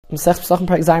The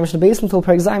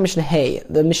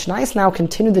Mishnayos now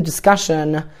continue the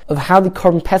discussion of how the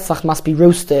Korban Pesach must be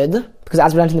roasted, because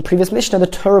as we learned in the previous Mishnah, the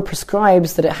Torah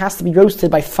prescribes that it has to be roasted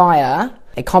by fire.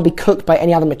 It can't be cooked by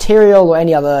any other material or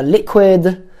any other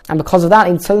liquid, and because of that,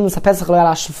 it is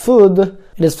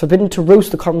forbidden to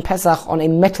roast the Korban Pesach on a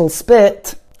metal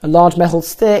spit, a large metal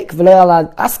stick,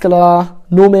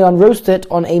 nor may one roast it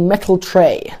on a metal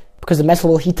tray, because the metal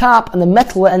will heat up, and the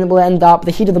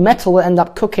heat of the metal will end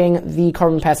up cooking the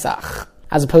Korban Pesach,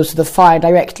 as opposed to the fire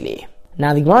directly.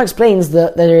 Now the Gemara explains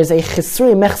that there is a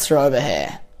Chisuri Mechsra over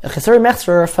here. A Chisuri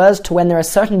Mechsra refers to when there are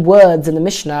certain words in the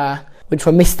Mishnah which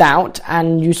were missed out,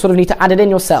 and you sort of need to add it in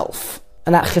yourself.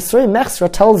 And that Chisuri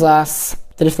Mechsra tells us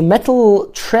that if the metal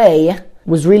tray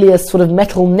was really a sort of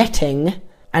metal netting,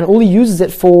 and all he uses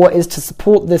it for is to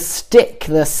support the stick,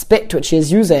 the spit which he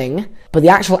is using, but the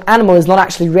actual animal is not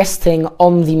actually resting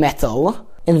on the metal,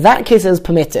 in that case it is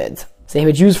permitted. So he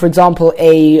would use, for example,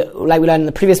 like we learned in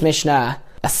the previous Mishnah,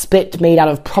 a spit made out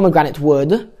of pomegranate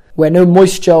wood, where no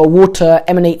moisture or water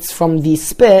emanates from the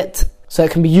spit, so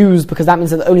it can be used because that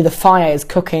means that only the fire is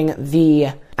cooking the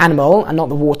animal and not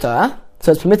the water.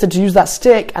 So it's permitted to use that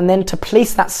stick and then to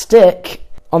place that stick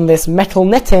on this metal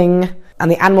netting, and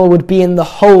the animal would be in the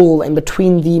hole in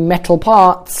between the metal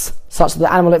parts, such that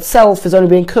the animal itself is only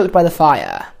being cooked by the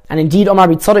fire. And indeed,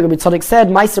 Rabbi Tzadok said,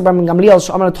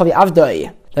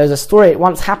 there's a story, it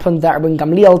once happened that Rabbi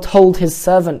Gamliel told his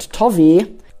servant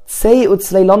Tovi,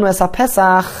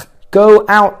 go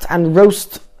out and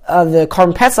roast the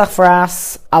Korban Pesach for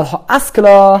us,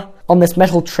 on this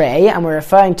metal tray, and we're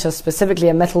referring to specifically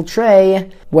a metal tray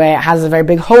where it has a very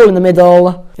big hole in the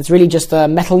middle. It's really just a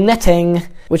metal netting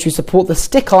which you support the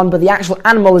stick on, but the actual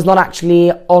animal is not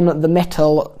actually on the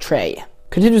metal tray.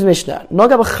 Continues Mishnah.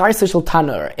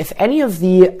 If any of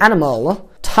the animal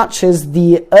touches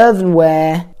the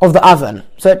earthenware of the oven,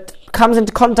 so it comes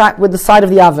into contact with the side of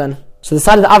the oven. So the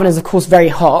side of the oven is of course very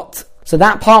hot, so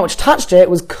that part which touched it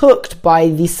was cooked by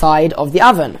the side of the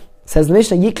oven. Says the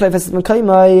Mishnah,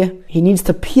 he needs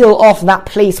to peel off that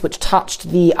place which touched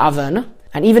the oven,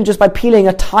 and even just by peeling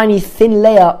a tiny thin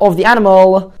layer of the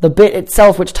animal, the bit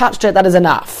itself which touched it, that is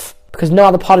enough, because no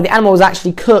other part of the animal was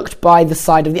actually cooked by the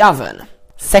side of the oven.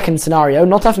 Second scenario,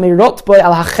 if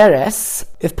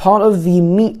part of the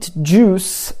meat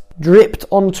juice dripped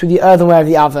onto the earthenware of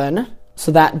the oven,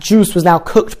 so that juice was now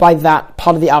cooked by that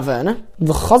part of the oven,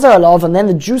 and then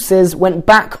the juices went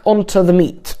back onto the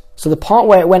meat. So the part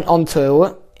where it went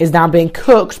onto is now being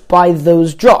cooked by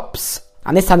those drops.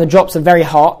 And this time the drops are very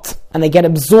hot, and they get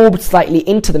absorbed slightly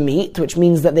into the meat, which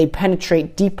means that they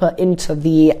penetrate deeper into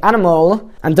the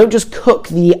animal, and don't just cook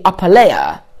the upper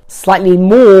layer. Slightly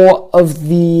more of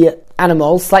the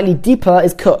animal, slightly deeper,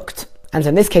 is cooked. And so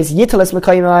in this case, Yitalas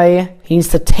Mekoimai, he needs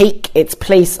to take its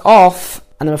place off,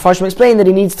 and the Mefarshim explain that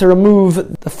he needs to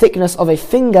remove the thickness of a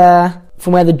finger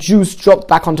from where the juice dropped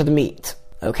back onto the meat.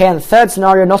 Okay, and the third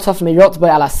scenario, not off meirot by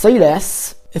ala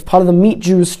soiles, if part of the meat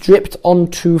juice dripped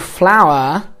onto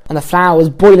flour, and the flour was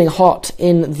boiling hot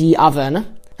in the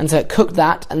oven, and so it cooked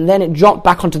that, and then it dropped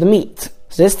back onto the meat.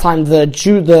 So this time the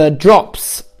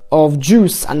drops of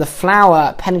juice and the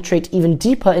flour penetrate even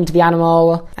deeper into the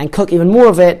animal, and cook even more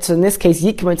of it. So in this case,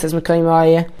 Yikmot says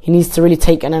Mekoimai, he needs to really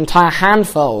take an entire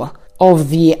handful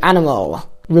of the animal,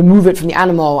 remove it from the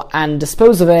animal and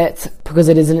dispose of it, because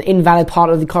it is an invalid part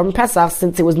of the Korban Pesach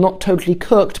since it was not totally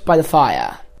cooked by the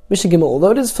fire. Mishnah Gimel,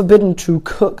 although it is forbidden to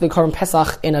cook the Korban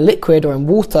Pesach in a liquid or in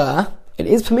water, it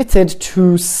is permitted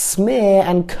to smear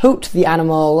and coat the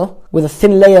animal with a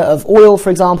thin layer of oil, for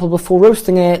example, before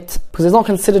roasting it, because it's not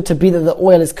considered to be that the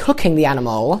oil is cooking the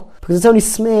animal, because it's only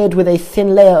smeared with a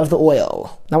thin layer of the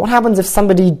oil. Now what happens if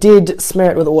somebody did smear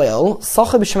it with oil?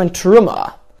 Sacha b'shem and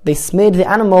truma. They smeared the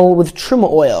animal with truma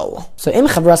oil. So im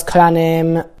chavras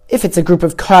kohanim, if it's a group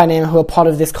of kohanim who are part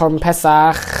of this Korban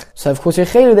Pesach, so of course they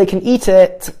can eat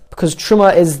it, because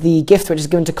truma is the gift which is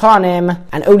given to kohanim,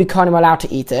 and only kohanim are allowed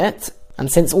to eat it.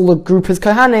 And since all the group is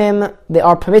kohanim, they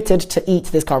are permitted to eat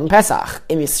this Korban Pesach.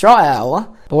 In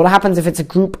Yisrael, but what happens if it's a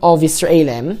group of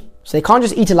Yisraelim? So they can't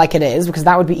just eat it like it is, because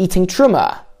that would be eating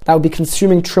truma. That would be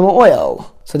consuming truma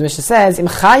oil. So the Mishnah says, im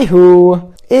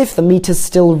chayhu, if the meat is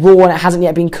still raw and it hasn't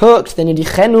yet been cooked, then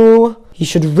yidichenu, he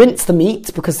should rinse the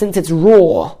meat, because since it's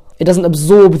raw, it doesn't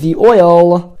absorb the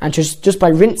oil, and just by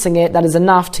rinsing it, that is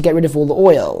enough to get rid of all the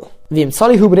oil. V'im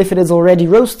tzalihu, but if it is already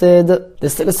roasted,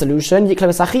 there's still a solution.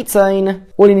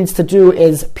 All he needs to do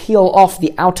is peel off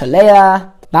the outer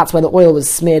layer. That's where the oil was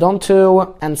smeared onto,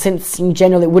 and since in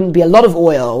general it wouldn't be a lot of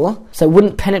oil, so it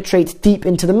wouldn't penetrate deep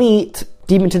into the meat,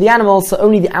 deep into the animal, so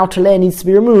only the outer layer needs to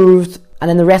be removed, and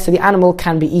then the rest of the animal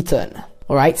can be eaten.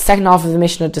 Alright, second half of the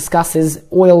Mishnah discusses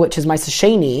oil, which is Ma'aser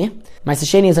Sheni. Ma'aser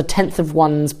Sheni is a tenth of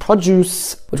one's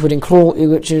produce, which would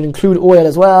include oil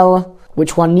as well,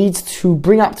 which one needs to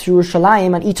bring up to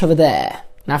Yerushalayim and eat over there.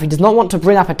 Now, if he does not want to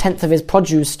bring up a tenth of his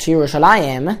produce to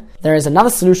Yerushalayim, there is another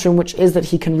solution, which is that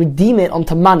he can redeem it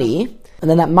onto money, and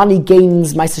then that money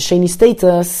gains Ma'aser Sheni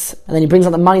status, and then he brings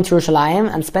out the money to Yerushalayim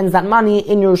and spends that money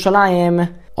in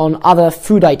Yerushalayim on other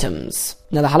food items.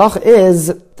 Now the halacha is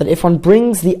that if one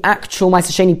brings the actual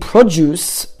Ma'aser Sheni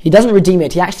produce, he doesn't redeem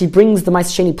it, he actually brings the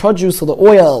Ma'aser Sheni produce or the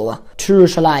oil to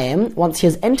Yerushalayim. Once he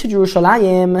has entered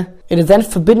Yerushalayim, it is then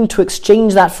forbidden to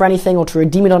exchange that for anything or to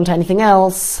redeem it onto anything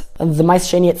else, and the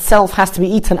Ma'aser Sheni itself has to be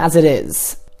eaten as it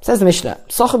is. Says the Mishnah,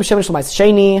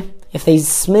 if they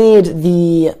smeared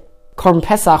the Korban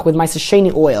Pesach with Ma'aser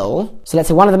Sheni oil, so let's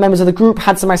say one of the members of the group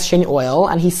had some Ma'aser Sheni oil,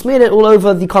 and he smeared it all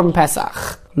over the Korban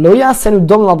Pesach.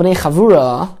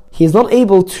 He is not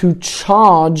able to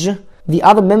charge the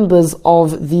other members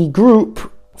of the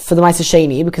group for the Ma'aser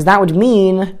Sheni, because that would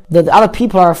mean that the other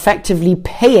people are effectively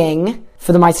paying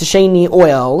for the Ma'aser Sheni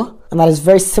oil, and that is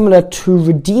very similar to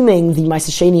redeeming the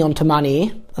Ma'aser Sheni onto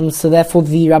money. And so therefore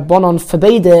the Rabbanon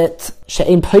forbade it,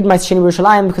 she'ein pod Ma'aser Sheni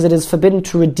Yerushalayim, because it is forbidden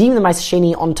to redeem the Ma'aser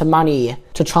Sheni onto money,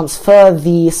 to transfer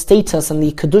the status and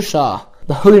the kedusha,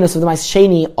 the holiness of the Ma'aser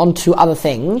Sheni onto other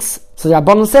things. So the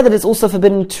Rabbanon said that it's also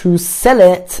forbidden to sell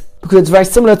it, because it's very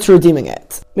similar to redeeming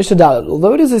it. Mishnah Daled,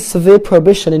 although it is a severe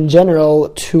prohibition in general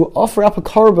to offer up a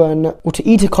korban or to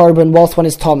eat a korban whilst one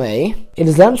is tomei, it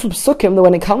is learned from Psukim that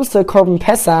when it comes to a korban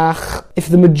Pesach, if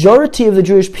the majority of the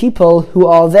Jewish people who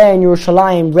are there in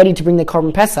Yerushalayim ready to bring the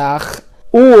korban Pesach,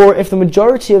 or if the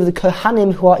majority of the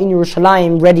Kohanim who are in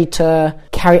Yerushalayim ready to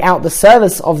carry out the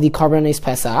service of the korban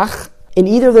Pesach, in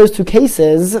either of those two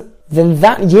cases, then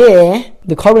that year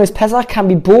the korban Pesach can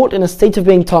be bought in a state of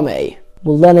being tomei.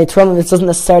 We'll learn later on that this doesn't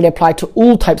necessarily apply to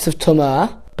all types of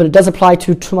tumah, but it does apply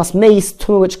to tumas meis,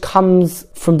 tumah which comes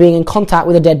from being in contact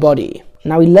with a dead body.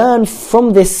 Now we learn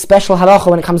from this special halacha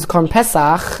when it comes to Korban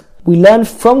Pesach, we learn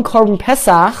from Korban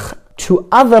Pesach to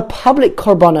other public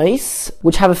korbanos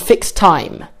which have a fixed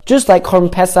time. Just like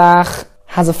Korban Pesach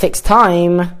has a fixed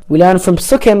time, we learn from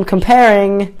Psukim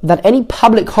comparing that any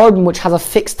public korban which has a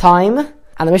fixed time,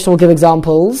 and the Mishnah will give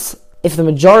examples, if the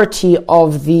majority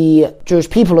of the Jewish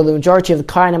people or the majority of the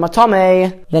Kohanim are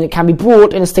tomei, then it can be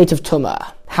brought in a state of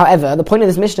tumah. However, the point of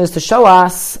this Mishnah is to show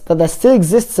us that there still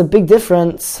exists a big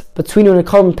difference between when a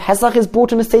Korban Pesach is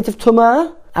brought in a state of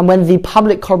tumah and when the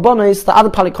public korbanos, the other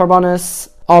public korbanos,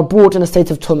 are brought in a state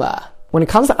of tumah. When it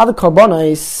comes to other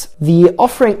korbanos, the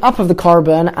offering up of the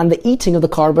korban and the eating of the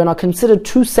korban are considered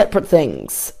two separate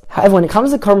things. However, when it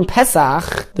comes to Korban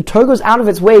Pesach, the Torah goes out of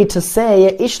its way to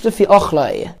say, Ish lefi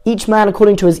ochloi, each man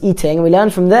according to his eating, and we learn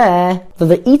from there that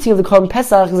the eating of the Korban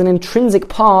Pesach is an intrinsic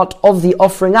part of the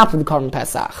offering up of the Korban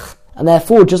Pesach. And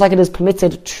therefore, just like it is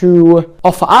permitted to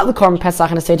offer out the Korban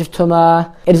Pesach in a state of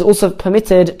tumah, it is also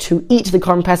permitted to eat the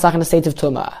Korban Pesach in a state of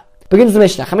tumah. Begins the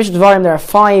Mishnah. Chamish Dvarim, there are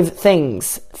 5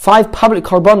 things, 5 public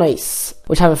korbanos,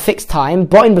 which have a fixed time,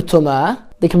 ba'in b'tumah.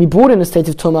 They can be brought in a state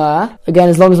of tumah, again,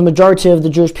 as long as the majority of the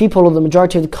Jewish people or the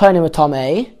majority of the Kohanim are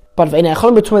tomei. But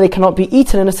if they cannot be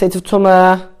eaten in a state of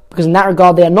tumah, because in that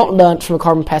regard they are not learnt from a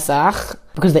Korban Pesach,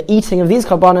 because the eating of these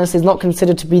korbanos is not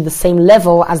considered to be the same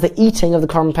level as the eating of the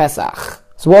Korban Pesach.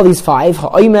 So what are these 5?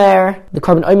 Ha'omer, the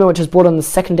Korban Omer, which is brought on the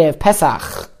second day of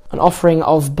Pesach, an offering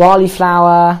of barley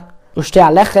flour, Ushtei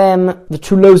alechem, the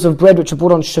 2 loaves of bread which are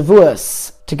brought on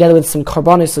Shavuos, together with some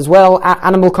korbanos as well,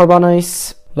 animal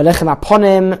korbanos, Velechem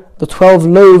aponim, the 12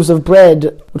 loaves of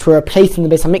bread which were placed in the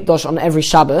Beis HaMikdash on every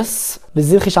Shabbos,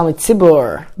 V'zivchi shal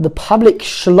mitzibur, the public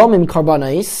shalomim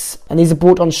korbanos, and these are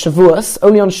brought on Shavuos.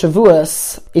 Only on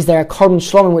Shavuos is there a korban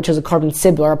shalomim, which is a korban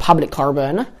tzibur, a public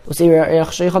korban,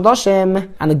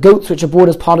 and the goats which are brought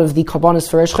as part of the korbanos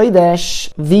for Rosh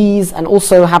Chodesh. These, and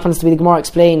also happens to be, the Gemara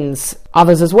explains,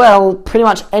 others as well, pretty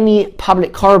much any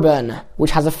public korban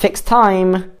which has a fixed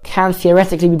time can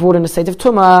theoretically be brought in a state of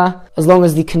tumah as long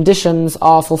as the conditions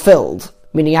are fulfilled.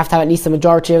 Meaning you have to have at least the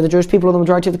majority of the Jewish people or the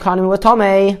majority of the Kohanim who are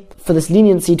tomei for this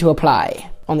leniency to apply.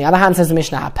 On the other hand, says the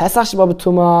Mishnah, Pesach sheba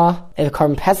b'tumah, if a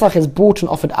Korban Pesach is brought and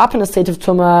offered up in a state of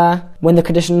tumah, when the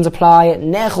conditions apply,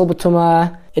 nechol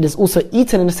b'tumah, it is also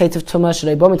eaten in a state of tumah,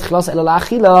 shelei bo mitchilas ela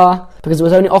la'achila, because it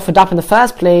was only offered up in the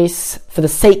first place for the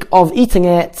sake of eating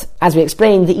it. As we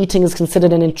explained, the eating is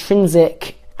considered an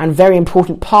intrinsic and very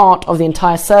important part of the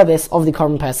entire service of the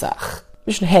Korban Pesach.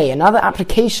 Mishnah Hey, another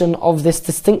application of this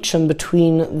distinction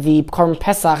between the Korban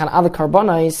Pesach and other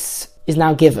korbanos is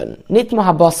now given. Nitma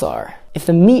habasar, if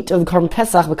the meat of the Korban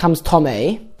Pesach becomes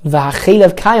tomei,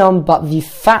 v'hachelev kayom, but the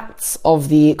fats of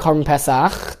the Korban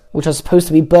Pesach, which are supposed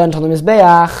to be burnt on the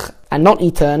Mizbeach, and not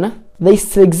eaten, they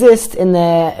still exist in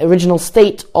their original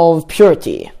state of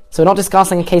purity. So we're not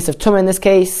discussing a case of tumah in this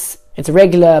case. It's a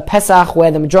regular Pesach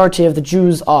where the majority of the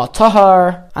Jews are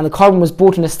tahar, and the korban was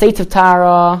brought in a state of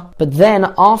tahara, but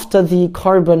then after the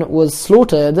korban was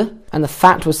slaughtered, and the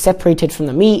fat was separated from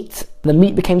the meat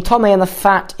became tomei and the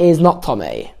fat is not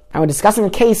tomei. And we're discussing a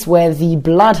case where the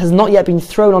blood has not yet been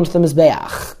thrown onto the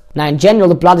Mizbeach. Now in general,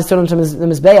 the blood is thrown onto the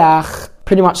Mizbeach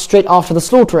pretty much straight after the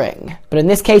slaughtering. But in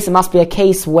this case, it must be a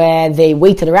case where they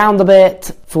waited around a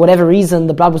bit. For whatever reason,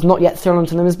 the blood was not yet thrown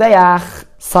onto the Mizbeach,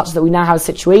 such that we now have a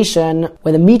situation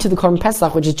where the meat of the Korban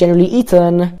Pesach, which is generally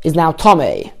eaten, is now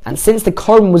tomei. And since the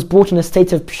Korban was brought in a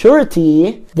state of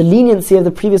purity, the leniency of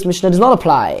the previous Mishnah does not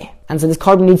apply. And so this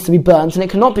Korban needs to be burnt and it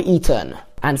cannot be eaten.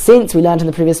 And since we learned in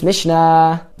the previous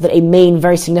Mishnah that a main,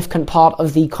 very significant part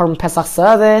of the Korban Pesach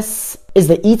service is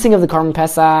the eating of the Korban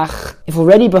Pesach, if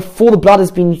already before the blood has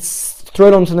been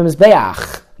thrown onto the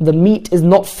Mizbeach, the meat is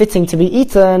not fitting to be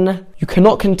eaten, you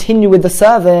cannot continue with the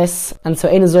service, and so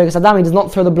Ein Zorekas Adam does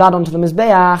not throw the blood onto the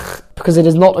Mizbeach, because it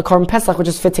is not a Korban Pesach which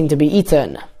is fitting to be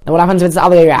eaten. Now what happens if it's the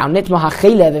other way around? Nitma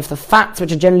ha'chelev, if the fats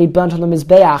which are generally burnt on the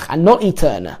Mizbeach are not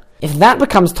eaten, if that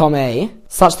becomes tomei,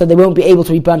 such that they won't be able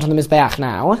to be burnt on the Mizbeach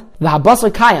now, the habasar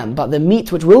kayam, but the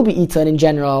meat which will be eaten in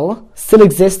general, still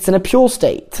exists in a pure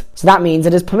state. So that means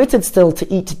it is permitted still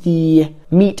to eat the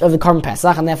meat of the Korban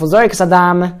Pesach, and therefore Zorekas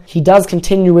Adam, he does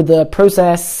continue with the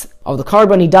process of the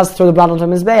korban, he does throw the blood onto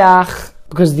the Mizbeach,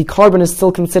 because the korban is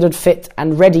still considered fit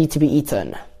and ready to be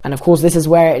eaten. And of course, this is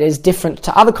where it is different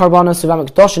to other korbanos,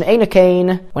 and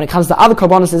Einakain. When it comes to other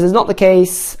korbanos, this is not the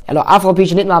case. Even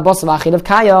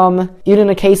in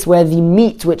a case where the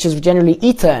meat, which is generally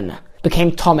eaten,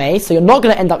 became tomei, so you're not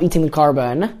going to end up eating the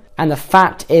korban, and the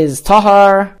fat is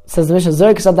tahar, says the Mishnah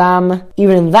Zorekas Adam,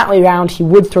 even in that way round, he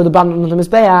would throw the blood onto the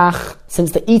Mizbeach, since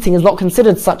the eating is not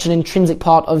considered such an intrinsic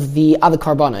part of the other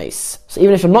korbanos. So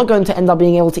even if you're not going to end up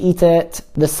being able to eat it,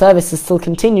 the service is still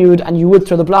continued, and you would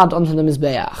throw the blood onto the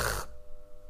Mizbeach.